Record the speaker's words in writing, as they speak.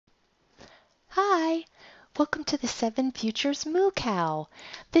Welcome to the 7FsMOOCow.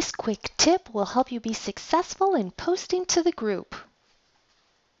 This quick tip will help you be successful in posting to the group.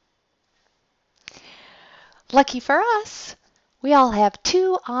 Lucky for us, we all have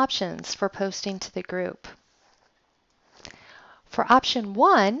two options for posting to the group. For option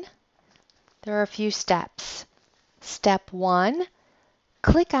 1, there are a few steps. Step 1,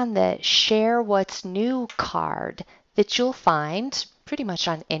 click on the Share What's New card that you'll find pretty much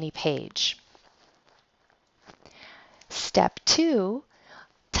on any page. Step 2,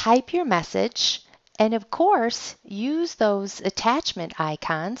 type your message, and of course, use those attachment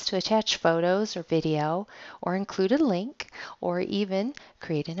icons to attach photos or video, or include a link, or even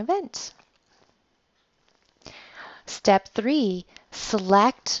create an event. Step 3,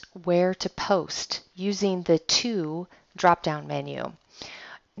 select where to post using the To drop-down menu.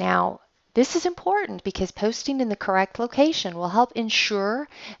 Now, this is important because posting in the correct location will help ensure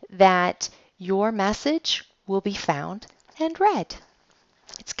that your message will be found and read.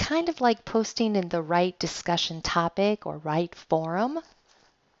 It's kind of like posting in the right discussion topic or right forum.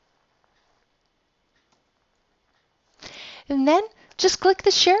 And then just click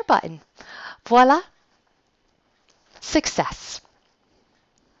the share button. Voila! Success.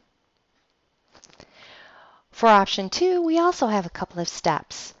 For option 2, we also have a couple of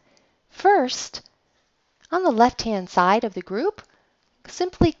steps. First, on the left-hand side of the group,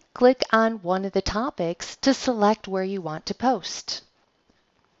 simply click on one of the topics to select where you want to post.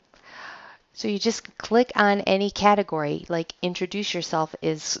 So you just click on any category, like introduce yourself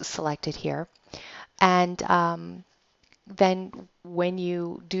is selected here. And then when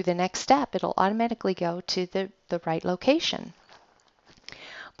you do the next step, it'll automatically go to the right location.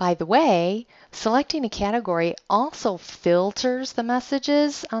 By the way, selecting a category also filters the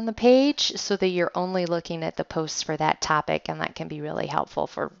messages on the page so that you're only looking at the posts for that topic, and that can be really helpful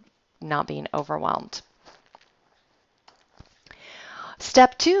for not being overwhelmed.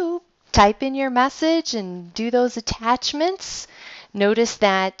 Step 2, type in your message and do those attachments. Notice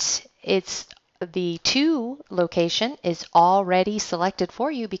that it's the To location is already selected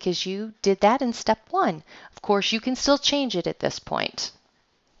for you because you did that in step 1. Of course, you can still change it at this point.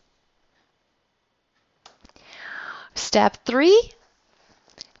 Step 3,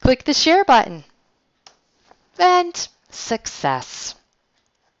 click the share button. And success.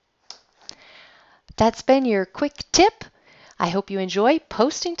 That's been your quick tip. I hope you enjoy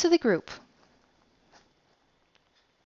posting to the group.